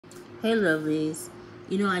Hey, lovelies.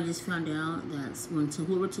 I just found out that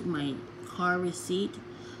whoever took my car receipt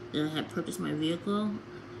that I had purchased my vehicle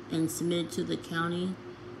and submitted to the county,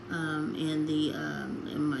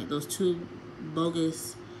 and my those two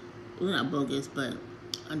bogus, well, not bogus, but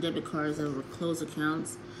debit cards that were closed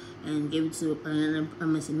accounts, and gave it to, and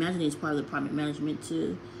I'm imagining it's part of the department management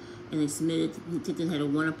too, and they submitted, they had a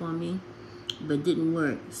one-up on me, but it didn't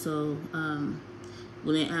work. So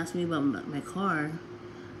when they asked me about my car,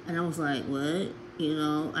 and I was like, what? I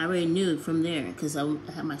already knew from there because I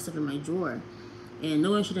had my stuff in my drawer. And no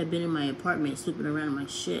one should have been in my apartment snooping around in my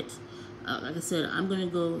shit. Like I said, I'm going to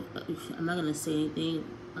go, I'm not going to say anything.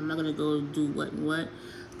 I'm not going to go do what and what.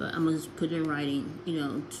 But I'm going to just put it in writing,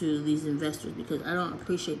 to these investors. Because I don't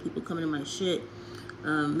appreciate people coming in my shit,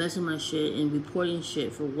 messing my shit, and reporting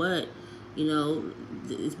shit for what?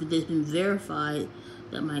 It's been verified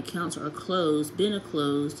that my accounts are closed, been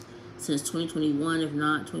closed since 2021, if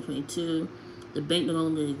not 2022. The bank no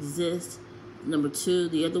longer exists. Number two,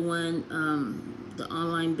 the other one, the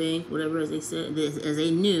online bank, whatever, as they said, as they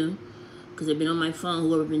knew, because they've been on my phone,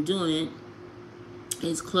 whoever been doing it,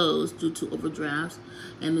 is closed due to overdrafts.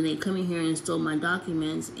 And then they come in here and stole my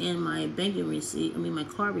documents and my banking receipt, my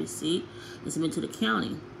car receipt, and submit to the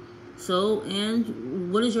county. So,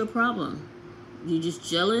 and what is your problem? You just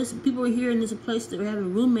jealous? People are here in this place that are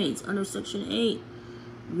having roommates under Section 8.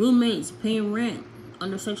 Roommates paying rent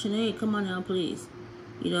under Section 8. Come on now, please.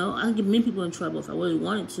 I can get many people in trouble if I really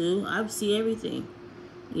wanted to. I see everything.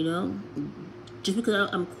 Just because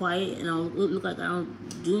I'm quiet and I don't look like I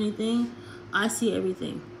don't do anything, I see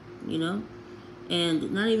everything.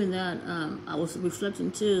 And not even that. I was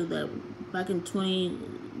reflecting too that back in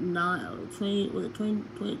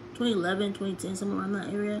 2011, 2010, somewhere around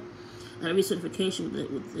that area, I had a recertification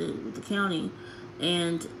with the county.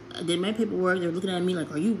 And I did my paperwork. They were looking at me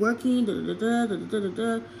like, are you working? Da, da, da, da, da, da,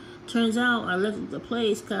 da. Turns out I left the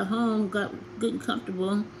place, got home, got good and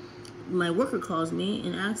comfortable. My worker calls me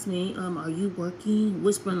and asks me, are you working?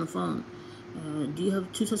 Whisper on the phone. Do you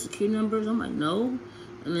have 2 social security numbers? I'm like, no.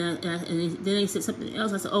 And then they said something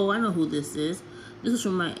else. I said, oh, I know who this is. This is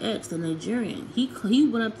from my ex, the Nigerian. He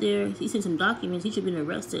went up there. He sent some documents. He should have been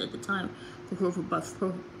arrested at the time for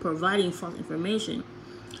providing false information.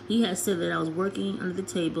 He had said that I was working under the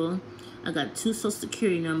table. I got 2 social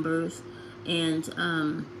security numbers, and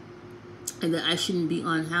that I shouldn't be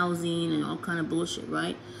on housing and all kind of bullshit,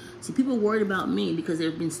 right? See, people worried about me because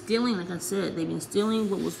they've been stealing. Like I said, they've been stealing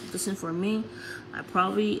what was destined for me. I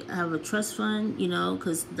probably have a trust fund,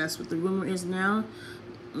 because that's what the rumor is now,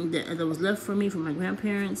 that was left for me from my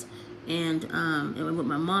grandparents, and what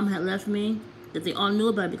my mom had left me, that they all knew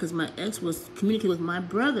about it because my ex was communicating with my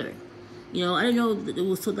brother. I didn't know that it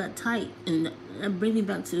was so that tight. And that brings me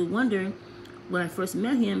back to wonder, when I first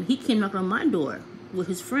met him, he came knocking on my door with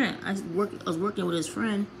his friend. I was working with his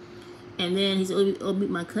friend, and then he said, oh, meet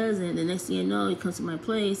my cousin. The next thing you know, he comes to my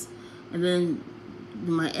place, and then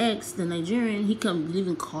my ex, the Nigerian, he comes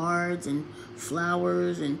leaving cards and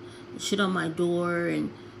flowers and shit on my door, and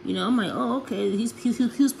I'm like, oh, okay, he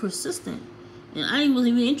was persistent. And I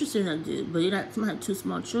wasn't even interested in that dude, but he had 2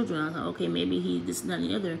 small children. I thought, okay, maybe he this, that, and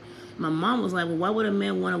the other. My mom was like, well, why would a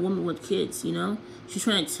man want a woman with kids, She's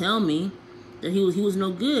trying to tell me that he was no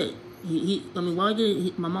good. My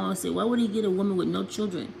mom would say, why would he get a woman with no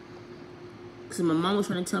children? Because my mom was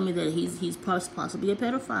trying to tell me that he's possibly a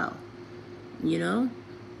pedophile,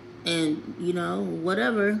 And,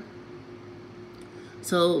 whatever.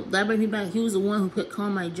 So that brings me back. He was the one who put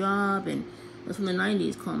calling my job, and that's from the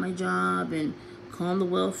 90s, calling my job and calling the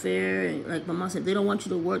welfare. And like my mom said, they don't want you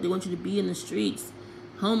to work. They want you to be in the streets,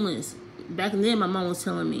 homeless. Back then, my mom was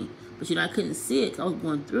telling me, but I couldn't see it 'cause I was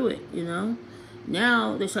going through it,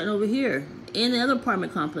 Now they're starting over here in the other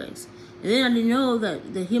apartment complex. And then I didn't know that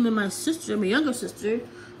him and my sister, my younger sister,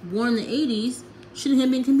 born in the 80s, shouldn't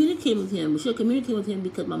have been communicating with him. We should have communicated with him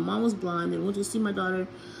because my mom was blind. They went to see my daughter.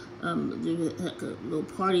 They had like a little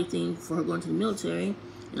party thing for her going to the military,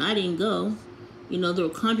 and I didn't go. They were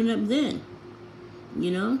conjuring up then.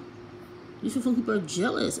 These people are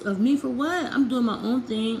jealous of me for what? I'm doing my own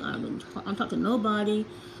thing. I'm talking to nobody.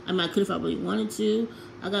 I could if I really wanted to.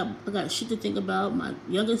 I got shit to think about. My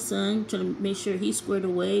youngest son, trying to make sure he's squared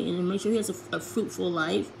away and make sure he has a fruitful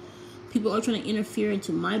life. People are trying to interfere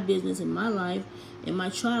into my business and my life and my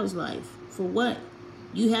child's life. For what?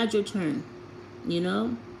 You had your turn.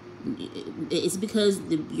 It's because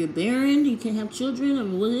you're barren, you can't have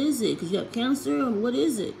children. What is it? Because you have cancer? What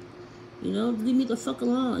is it? Leave me the fuck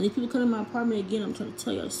alone. And if people come in my apartment again, I'm trying to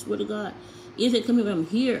tell you, I swear to God, if they come here when I'm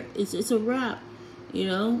here, it's a wrap.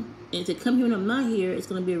 And if they come here when I'm not here, it's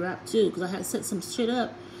going to be a wrap too. Because I had set some shit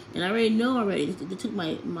up And I already know already. They took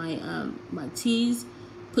my teas,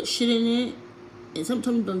 put shit in it, and some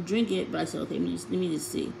told me don't drink it, but I said, okay, let me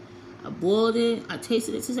just see. I boiled it, I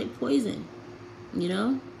tasted it, it tastes like poison. You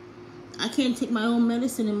know? I can't take my own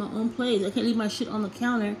medicine in my own place. I can't leave my shit on the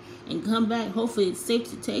counter and come back. Hopefully it's safe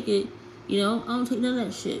to take it. You know, I don't take none of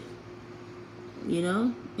that shit. You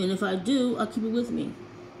know? And if I do, I'll keep it with me.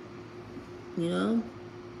 You know?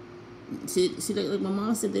 See, like my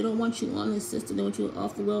mom said, they don't want you on the system. They want you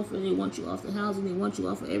off the welfare. They want you off the housing. They want you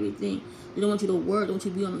off of everything. They don't want you to work. They want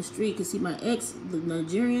you to be on the street. Because see, my ex, the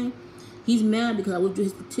Nigerian, he's mad because I withdrew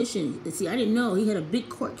his petition. And see, I didn't know. He had a big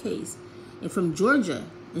court case. And from Georgia.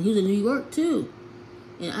 And he was in New York, too.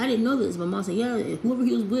 And I didn't know this. My mom said, yeah, whoever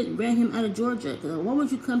he was with ran him out of Georgia. Because why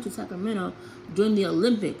would you come to Sacramento during the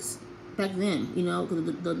Olympics back then? You know, because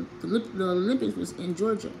the Olympics was in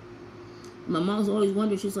Georgia. My mom's always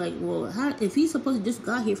wondered, she's like, well, how, if he's supposed to just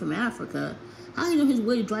got here from Africa, how do you know his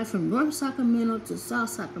way to drive from North Sacramento to South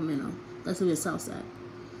Sacramento? That's the South Side.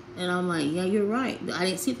 And I'm like, yeah, you're right. I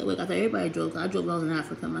didn't see it that way. I thought everybody drove. I drove when I was in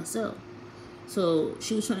Africa myself. So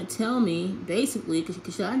she was trying to tell me, basically,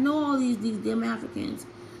 because I know all these damn Africans.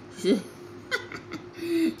 She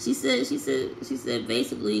said,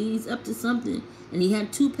 basically, he's up to something. And he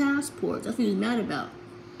had 2 passports. That's what he was mad about.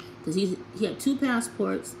 Because he had 2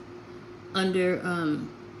 passports under,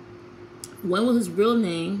 one was his real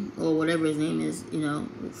name, or whatever his name is, you know,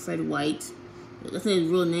 Fred White. That's not his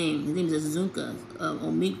real name. His name is Azunka,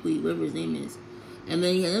 Omikwe, whatever his name is. And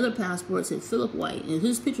then he had another passport that said Philip White. And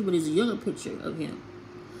his picture, but it's a younger picture of him.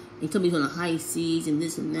 He told me he was on the high seas and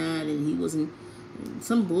this and that, and he wasn't,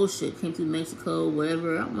 some bullshit came through Mexico,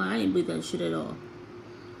 whatever. I didn't believe that shit at all.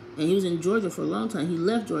 And he was in Georgia for a long time. He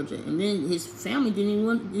left Georgia. And then his family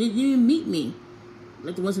didn't even meet me.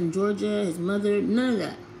 Like the ones in Georgia, his mother, none of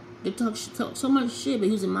that. They talk so much shit, but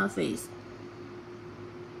he was in my face.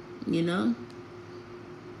 You know?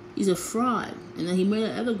 He's a fraud. And then he married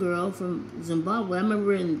that other girl from Zimbabwe. I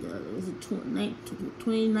remember in, was it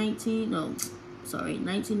 2019? No, sorry,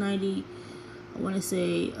 1990. I want to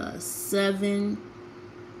say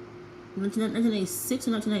 1996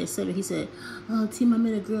 or 1997. He said, oh, Tim, I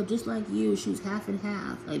met a girl just like you. She was half and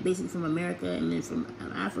half. Like basically from America and then from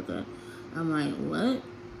Africa. I'm like, what?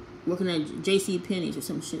 Working at J.C. Penney's or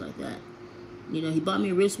some shit like that. You know, he bought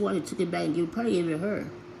me a wristwatch, he took it back and probably gave it to her.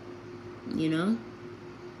 You know?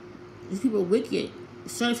 These people are wicked.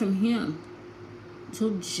 It started from him.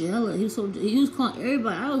 So jealous. He was calling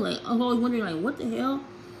everybody. I was always wondering, like, what the hell?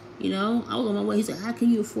 You know, I was on my way. He said, how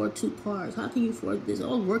can you afford 2 cars? How can you afford this? I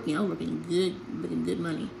was working good, making good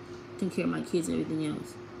money. Taking care of my kids and everything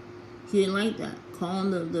else. He didn't like that.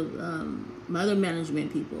 Calling my other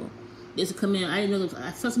management people. They used to come in. I didn't know.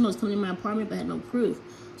 I thought someone was coming in my apartment, but I had no proof.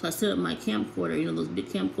 So I set up my camcorder. You know, those big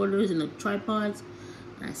camcorders and the tripods.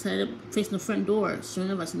 And I set it up facing the front door. Sure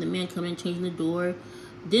enough, I seen the man come in, changing the door.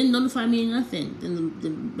 Didn't notify me nothing. Then the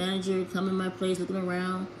manager come in my place, looking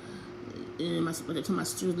around. And my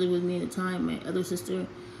sister was living with me at the time, my other sister.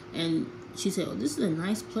 And she said, oh, this is a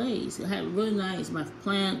nice place. It had really nice. My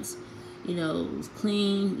plants, you know, it was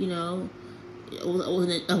clean, you know.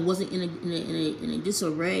 I wasn't in a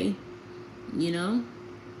disarray. You know,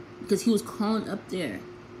 because he was calling up there,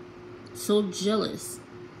 so jealous,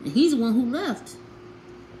 and he's the one who left.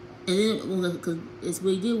 And then, because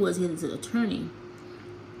what he did was he had his attorney,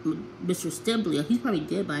 Mr. Stebley. He's probably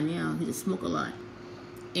dead by now. He just smoked a lot.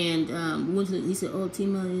 And he said, "Oh,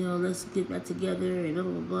 Tima, you know, let's get back together," and blah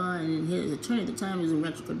blah blah. And his attorney at the time was in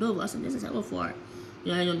Rancho Cordova. I said, "This is hella far."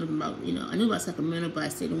 You know, I know nothing about, you know, I knew about Sacramento, but I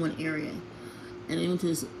stayed in one area. And I went to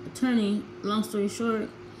his attorney. Long story short.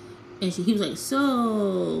 And he was like,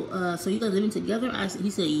 so you guys living together? He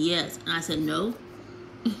said, yes. And I said, no.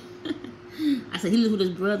 I said, he lived with his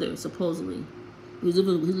brother, supposedly. He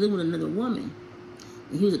lived with another woman.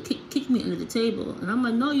 And he was kick me under the table. And I'm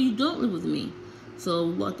like, no, you don't live with me. So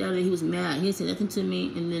we walked out of there. He was mad. He didn't say nothing to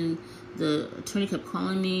me. And then the attorney kept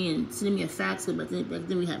calling me and sending me a fax. But back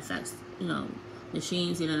then we had fax, you know,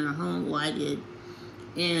 machines in our home. Well, I did.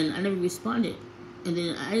 And I never responded. And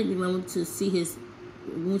then I didn't even want to see his...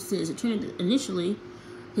 went to his attorney initially.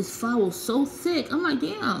 His file was so thick. I'm like,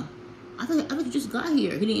 damn. I thought you just got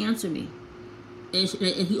here. He didn't answer me. And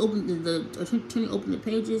he opened the attorney opened the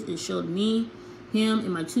pages. It showed me, him,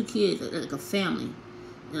 and my 2 kids like a family.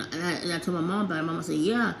 And I told my mom about it. My mom said,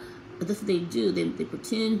 yeah, but that's what they do. They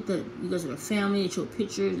pretend that you guys are a family. They show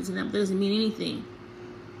pictures and that, but that doesn't mean anything.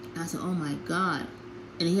 And I said, oh my God.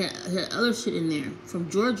 And he had other shit in there from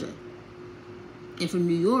Georgia and from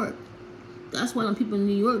New York. That's why when people in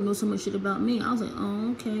New York know so much shit about me. I was like,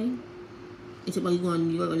 oh, okay. He said, well, he's going to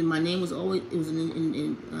New York. And my name was always, it was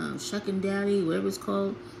in Shuck and Daddy, whatever it's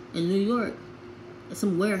called. in New York at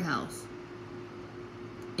some warehouse.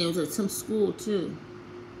 It was at some school too.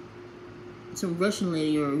 Some Russian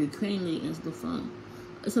lady or Ukrainian lady answered the phone.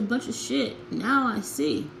 It's a bunch of shit. Now I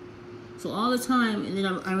see. So all the time, and then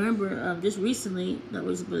I remember just recently, that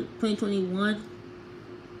was 2021,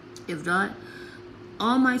 if not,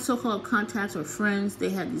 all my so-called contacts or friends, they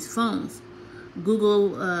had these phones. Google,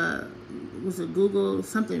 was a Google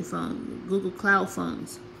something phone, Google Cloud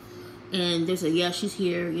phones. And they said, yeah, she's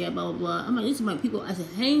here, yeah, blah, blah, blah. I'm like, these are my people I should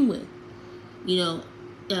hang with. You know,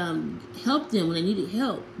 help them when they needed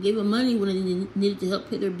help. Gave them money when they needed to help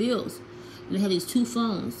pay their bills. And they had these two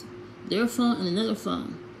phones, their phone and another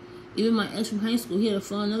phone. Even my ex from high school, he had a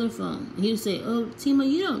phone, another phone. And he would say, "Oh, Tima,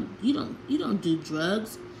 you don't do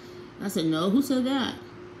drugs." I said, "No, who said that?"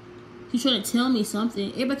 He's trying to tell me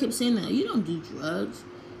something. Everybody kept saying that. "You don't do drugs."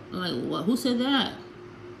 I'm like, "What? Who said that?"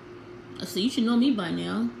 I said, "You should know me by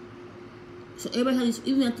now." So everybody had these,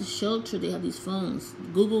 even at the shelter, they have these phones,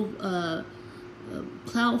 Google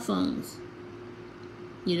Cloud phones.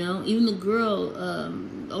 You know, even the girl,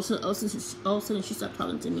 all of a sudden she stopped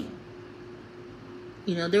talking to me.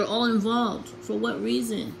 You know, they're all involved. For what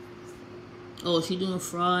reason? Oh, she doing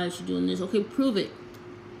fraud, she doing this. Okay, prove it.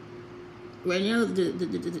 Right now,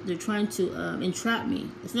 they're trying to entrap me.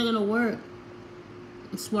 It's not going to work.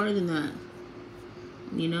 I'm smarter than that.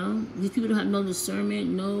 You know? These people don't have no discernment,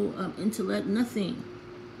 no intellect, nothing.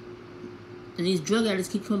 And these drug addicts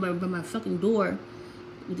keep coming by my fucking door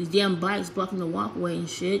with these damn bikes blocking the walkway and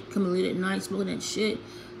shit, coming late at night, smoking that shit.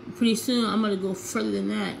 Pretty soon, I'm going to go further than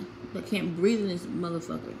that. I can't breathe in this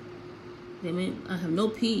motherfucker. I mean, I have no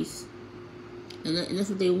peace. And that's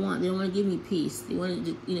what they want. They don't want to give me peace. They want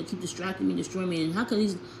to, you know, keep distracting me, destroying me. And how can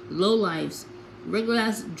these lowlifes,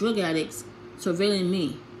 regular-ass drug addicts, surveilling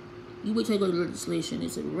me? You wait till I go to legislation.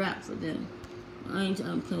 It's a wrap for them. I'm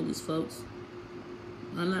playing with these folks.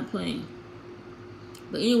 I'm not playing.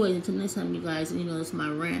 But anyways, until next time, you guys, you know, that's my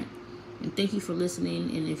rant. And thank you for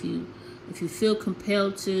listening. And if you feel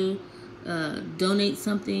compelled to donate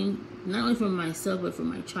something, not only for myself but for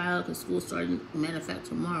my child, because school's starting, matter of fact,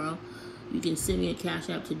 tomorrow, you can send me a cash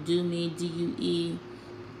app to DUME, DUEME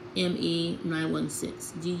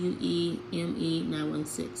 916, DUEME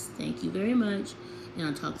 916. Thank you very much, and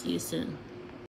I'll talk to you soon.